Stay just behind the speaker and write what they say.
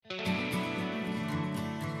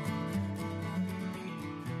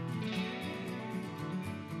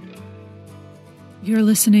You're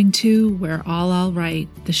listening to We're All Right,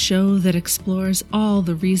 the show that explores all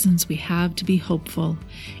the reasons we have to be hopeful,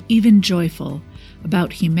 even joyful,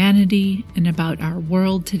 about humanity and about our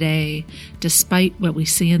world today, despite what we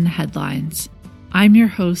see in the headlines. I'm your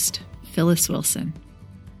host, Phyllis Wilson.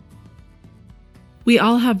 We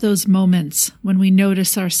all have those moments when we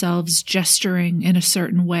notice ourselves gesturing in a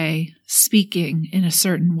certain way, speaking in a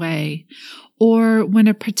certain way, or when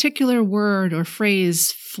a particular word or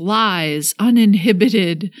phrase flies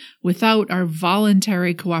uninhibited without our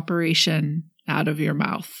voluntary cooperation out of your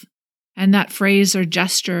mouth. And that phrase or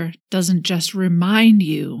gesture doesn't just remind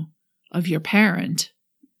you of your parent.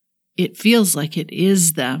 It feels like it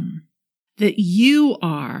is them. That you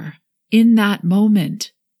are, in that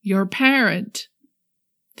moment, your parent.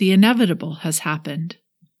 The inevitable has happened.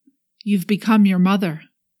 You've become your mother,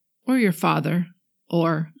 or your father,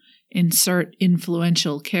 or insert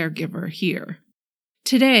influential caregiver here.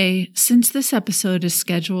 Today, since this episode is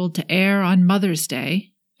scheduled to air on Mother's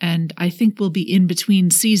Day, and I think we'll be in between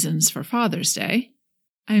seasons for Father's Day,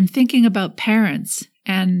 I'm thinking about parents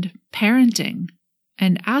and parenting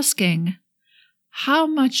and asking, how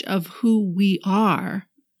much of who we are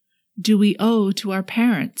do we owe to our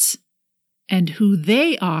parents and who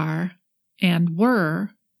they are and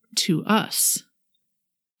were to us?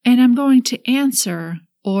 And I'm going to answer,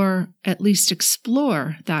 or at least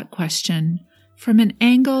explore, that question from an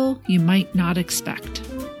angle you might not expect.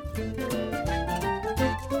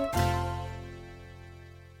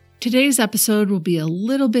 Today's episode will be a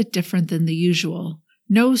little bit different than the usual.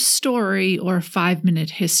 No story or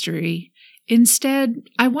 5-minute history. Instead,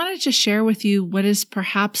 I wanted to share with you what is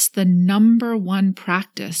perhaps the number one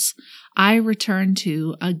practice I return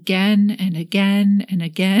to again and again and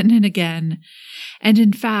again and again, and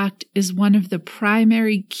in fact is one of the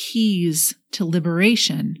primary keys to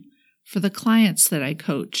liberation for the clients that I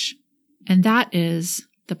coach, and that is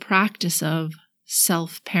the practice of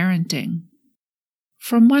self-parenting.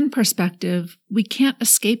 From one perspective, we can't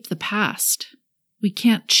escape the past. We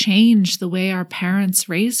can't change the way our parents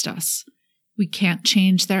raised us. We can't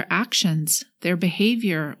change their actions, their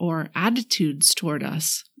behavior, or attitudes toward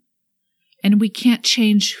us. And we can't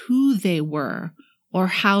change who they were or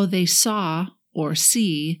how they saw or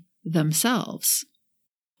see themselves.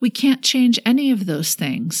 We can't change any of those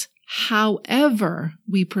things, however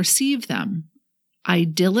we perceive them.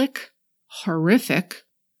 Idyllic, horrific,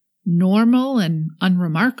 normal and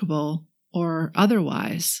unremarkable, or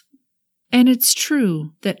otherwise. And it's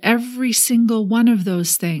true that every single one of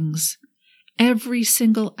those things, every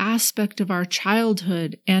single aspect of our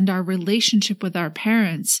childhood and our relationship with our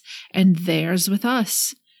parents and theirs with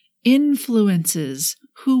us, influences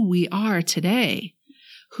who we are today,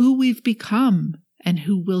 who we've become, and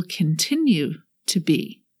who we'll continue to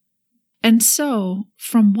be. And so,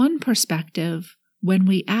 from one perspective, when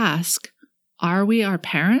we ask, are we our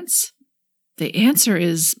parents? The answer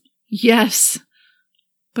is yes.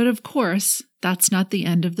 But of course, that's not the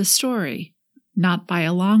end of the story, not by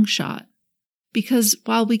a long shot. Because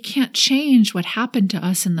while we can't change what happened to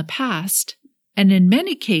us in the past, and in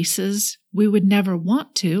many cases we would never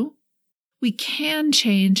want to, we can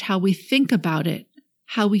change how we think about it,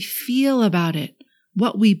 how we feel about it,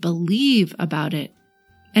 what we believe about it,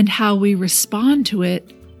 and how we respond to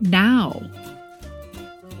it now.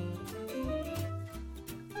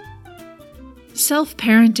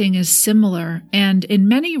 Self-parenting is similar and in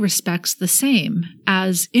many respects the same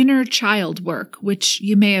as inner child work, which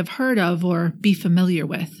you may have heard of or be familiar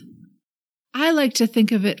with. I like to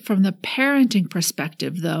think of it from the parenting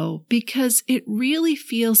perspective, though, because it really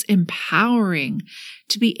feels empowering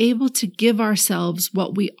to be able to give ourselves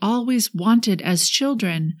what we always wanted as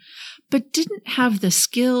children, but didn't have the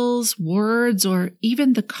skills, words, or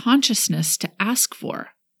even the consciousness to ask for.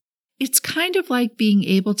 It's kind of like being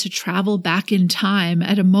able to travel back in time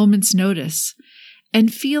at a moment's notice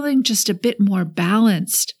and feeling just a bit more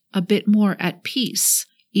balanced, a bit more at peace,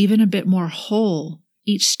 even a bit more whole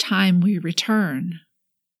each time we return.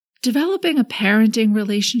 Developing a parenting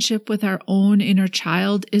relationship with our own inner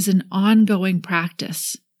child is an ongoing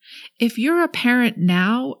practice. If you're a parent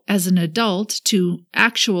now as an adult to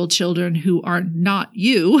actual children who are not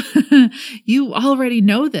you, you already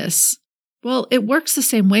know this. Well, it works the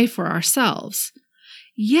same way for ourselves.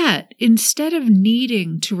 Yet, instead of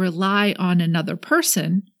needing to rely on another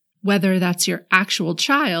person, whether that's your actual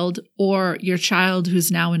child or your child who's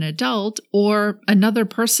now an adult or another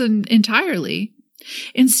person entirely,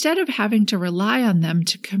 instead of having to rely on them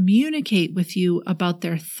to communicate with you about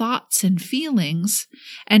their thoughts and feelings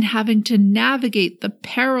and having to navigate the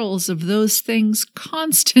perils of those things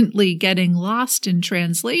constantly getting lost in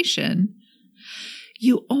translation,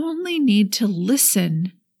 You only need to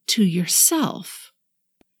listen to yourself,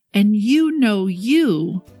 and you know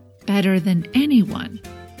you better than anyone.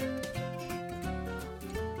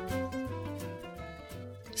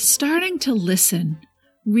 Starting to listen,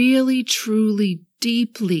 really, truly,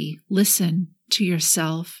 deeply listen to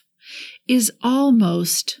yourself is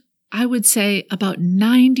almost, I would say, about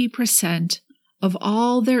 90% of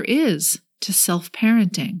all there is to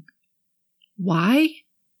self-parenting. Why?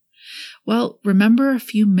 Well, remember a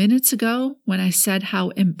few minutes ago when I said how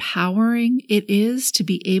empowering it is to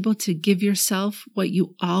be able to give yourself what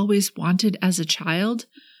you always wanted as a child,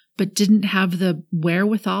 but didn't have the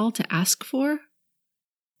wherewithal to ask for?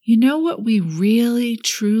 You know what we really,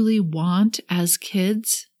 truly want as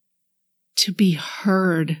kids? To be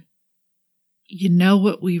heard. You know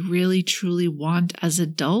what we really, truly want as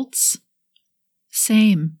adults?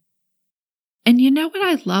 Same. And you know what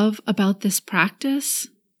I love about this practice?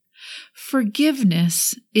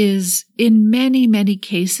 Forgiveness is, in many, many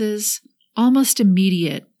cases, almost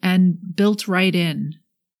immediate and built right in.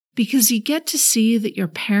 Because you get to see that your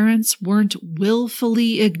parents weren't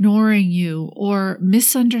willfully ignoring you or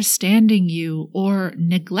misunderstanding you or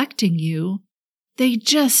neglecting you. They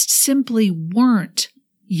just simply weren't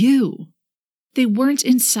you. They weren't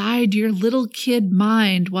inside your little kid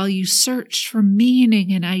mind while you searched for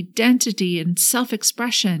meaning and identity and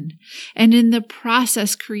self-expression, and in the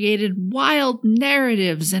process created wild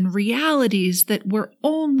narratives and realities that were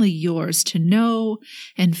only yours to know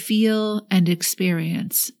and feel and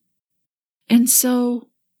experience. And so,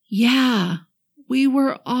 yeah, we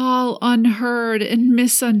were all unheard and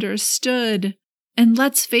misunderstood. And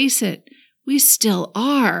let's face it, we still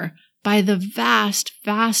are by the vast,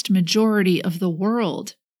 vast majority of the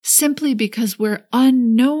world, simply because we're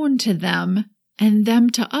unknown to them and them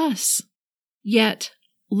to us. Yet,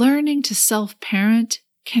 learning to self-parent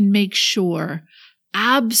can make sure,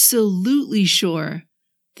 absolutely sure,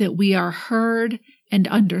 that we are heard and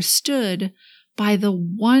understood by the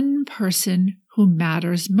one person who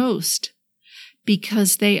matters most,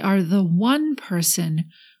 because they are the one person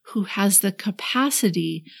who has the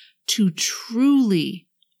capacity to truly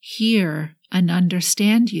hear and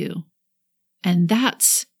understand you. And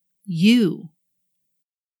that's you.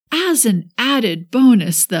 As an added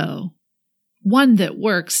bonus, though, one that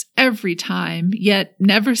works every time, yet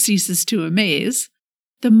never ceases to amaze,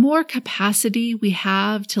 the more capacity we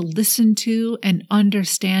have to listen to and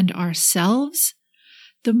understand ourselves,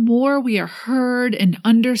 the more we are heard and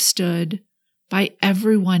understood by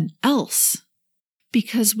everyone else.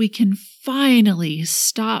 Because we can finally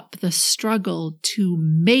stop the struggle to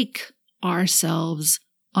make ourselves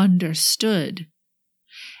understood,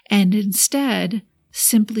 and instead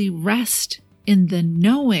simply rest in the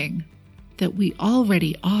knowing that we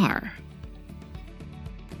already are.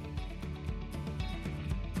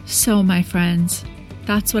 So, my friends,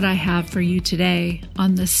 that's what I have for you today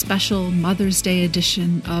on this special Mother's Day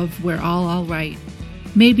edition of We're All Right.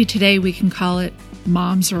 Maybe today we can call it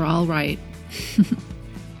Moms Are All Right.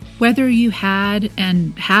 Whether you had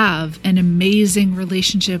and have an amazing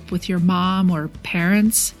relationship with your mom or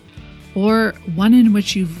parents, or one in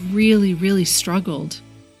which you've really, really struggled,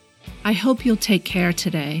 I hope you'll take care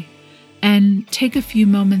today and take a few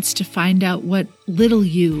moments to find out what little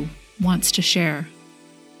you wants to share.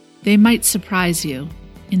 They might surprise you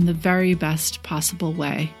in the very best possible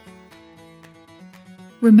way.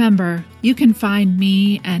 Remember, you can find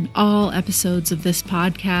me and all episodes of this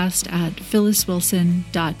podcast at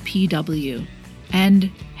phylliswilson.pw. And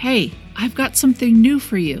hey, I've got something new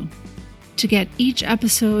for you. To get each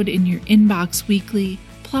episode in your inbox weekly,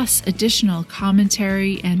 plus additional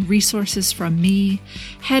commentary and resources from me,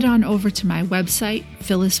 head on over to my website,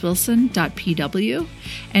 phylliswilson.pw,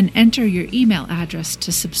 and enter your email address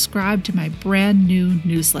to subscribe to my brand new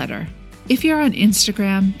newsletter. If you're on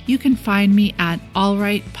Instagram, you can find me at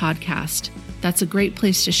Allright Podcast. That's a great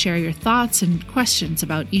place to share your thoughts and questions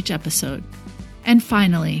about each episode. And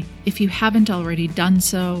finally, if you haven't already done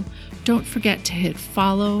so, don't forget to hit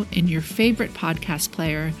follow in your favorite podcast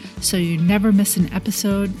player so you never miss an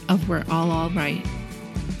episode of We're All Right.